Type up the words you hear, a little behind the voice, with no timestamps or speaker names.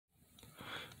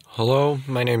Hello,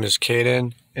 my name is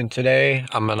Caden, and today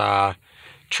I'm gonna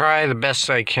try the best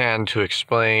I can to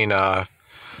explain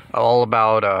all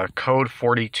about code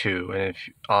 42 and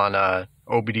on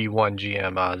OBD1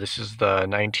 GM. This is the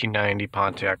 1990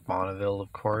 Pontiac Bonneville,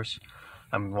 of course.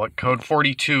 What code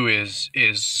 42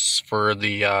 is for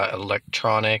the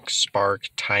electronic spark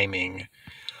timing,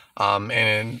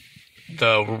 and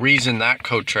the reason that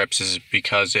code trips is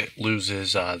because it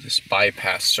loses this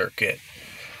bypass circuit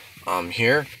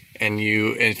here. And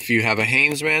if you have a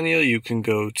Haynes manual, you can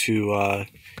go to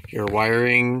your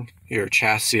wiring, your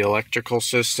chassis electrical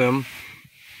system,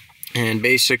 and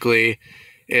basically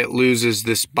it loses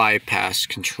this bypass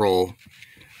control.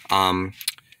 And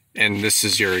this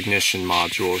is your ignition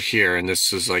module here, and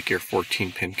this is like your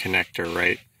 14-pin connector,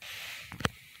 right?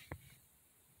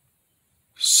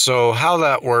 So how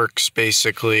that works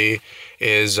basically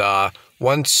is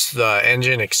once the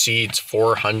engine exceeds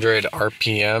 400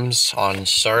 RPMs on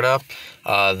startup,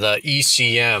 the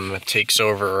ECM takes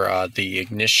over the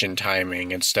ignition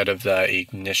timing instead of the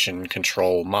ignition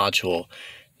control module.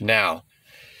 Now,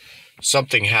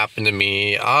 something happened to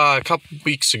me a couple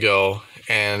weeks ago,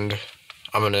 and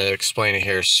I'm going to explain it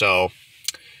here. So,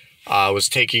 I was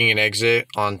taking an exit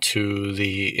onto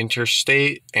the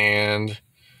interstate, and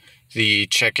the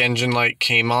check engine light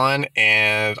came on,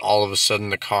 and all of a sudden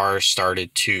the car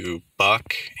started to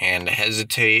buck and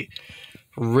hesitate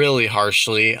really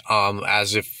harshly,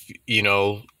 as if, you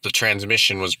know, the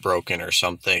transmission was broken or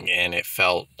something, and it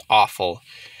felt awful.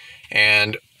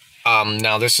 And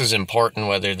now this is important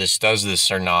whether this does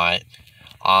this or not.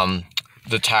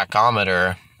 The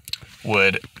tachometer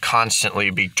would constantly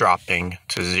be dropping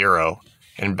to 0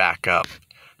 and back up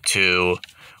to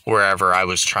wherever I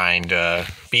was trying to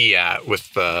be at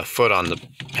with the foot on the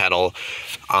pedal.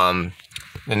 And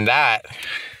that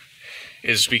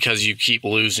is because you keep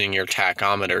losing your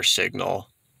tachometer signal,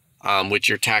 which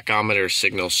your tachometer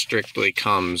signal strictly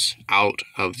comes out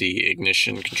of the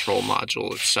ignition control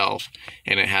module itself.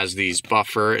 And it has these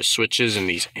buffer switches and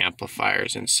these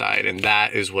amplifiers inside. And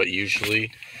that is what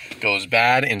usually goes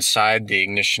bad inside the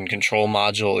ignition control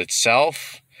module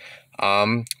itself.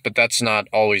 But that's not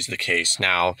always the case.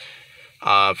 Now,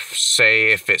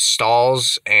 say if it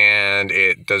stalls and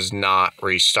it does not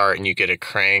restart and you get a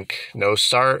crank no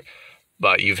start,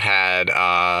 but you've had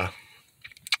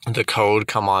the code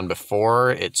come on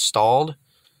before it stalled,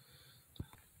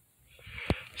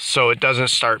 so it doesn't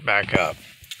start back up,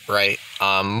 right?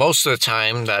 Most of the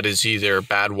time that is either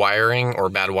bad wiring or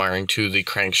bad wiring to the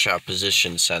crankshaft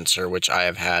position sensor, which I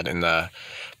have had in the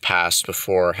past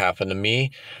before happened to me.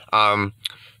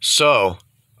 So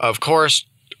of course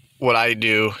what I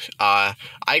do, I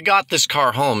got this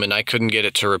car home and I couldn't get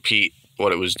it to repeat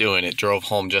what it was doing. It drove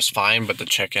home just fine, but the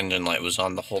check engine light was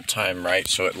on the whole time, right?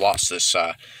 So it lost this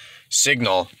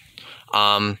signal.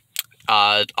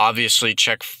 Obviously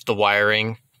check the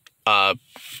wiring,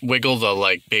 wiggle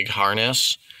the big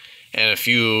harness, and if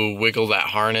you wiggle that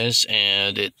harness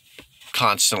and it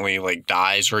constantly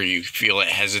dies or you feel it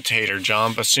hesitate or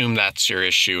jump, assume that's your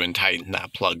issue and tighten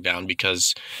that plug down,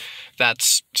 because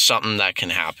that's something that can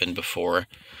happen before.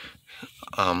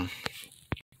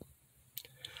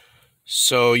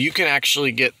 So you can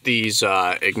actually get these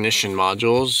ignition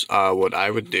modules. What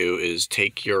I would do is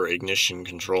take your ignition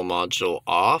control module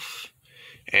off,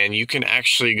 and you can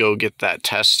actually go get that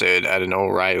tested at an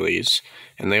O'Reilly's,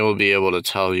 and they will be able to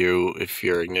tell you if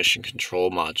your ignition control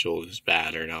module is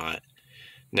bad or not.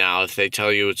 Now, if they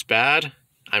tell you it's bad,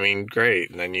 I mean,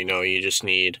 great. Then you know you just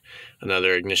need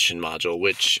another ignition module,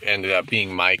 which ended up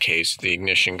being my case. The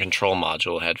ignition control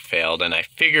module had failed, and I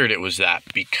figured it was that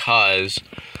because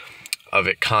of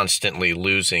it constantly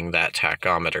losing that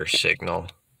tachometer signal.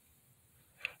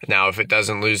 Now, if it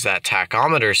doesn't lose that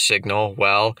tachometer signal,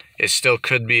 well, it still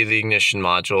could be the ignition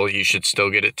module. You should still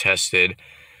get it tested,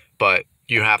 but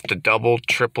you have to double,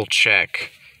 triple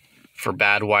check for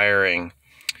bad wiring.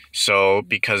 So,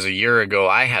 because a year ago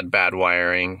I had bad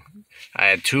wiring, I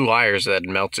had two wires that had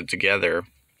melted together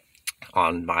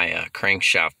on my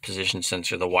crankshaft position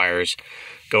sensor, the wires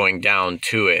going down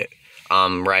to it,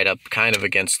 right up kind of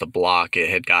against the block. It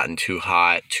had gotten too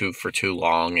hot for too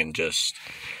long and just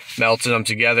melted them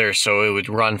together, so it would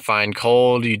run fine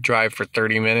cold. You'd drive for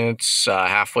 30 minutes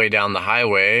halfway down the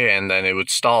highway, and then it would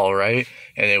stall, right?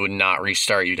 And it would not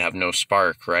restart. You'd have no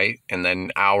spark, right? And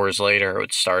then hours later it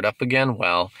would start up again.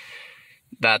 Well,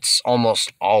 that's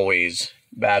almost always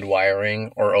bad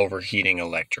wiring or overheating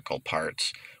electrical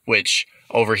parts, which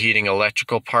overheating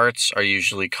electrical parts are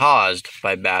usually caused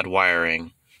by bad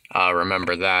wiring.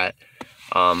 Remember that.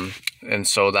 And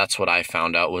so that's what I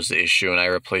found out was the issue, and I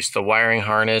replaced the wiring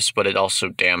harness, but it also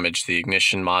damaged the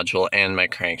ignition module and my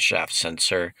crankshaft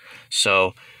sensor.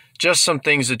 So just some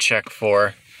things to check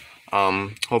for.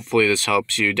 Hopefully this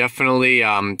helps you. Definitely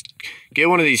get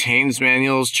one of these Haynes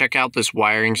manuals. Check out this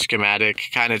wiring schematic.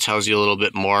 Kind of tells you a little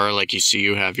bit more. Like you see,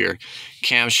 you have your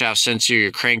camshaft sensor,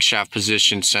 your crankshaft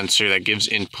position sensor that gives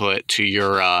input to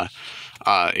your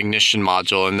ignition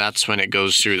module, and that's when it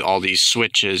goes through all these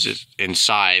switches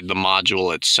inside the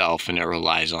module itself, and it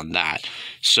relies on that.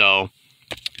 So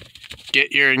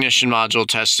get your ignition module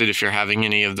tested if you're having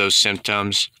any of those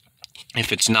symptoms.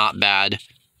 If it's not bad,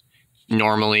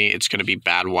 normally it's going to be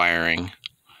bad wiring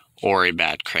or a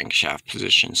bad crankshaft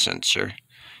position sensor,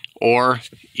 or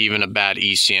even a bad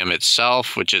ECM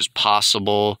itself, which is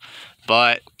possible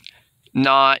but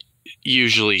not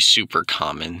usually super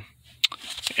common.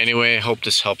 Anyway, I hope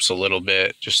this helps a little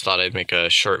bit. Just thought I'd make a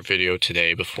short video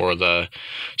today before the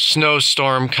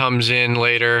snowstorm comes in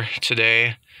later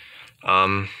today.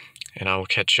 And I will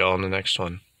catch y'all in the next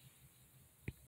one.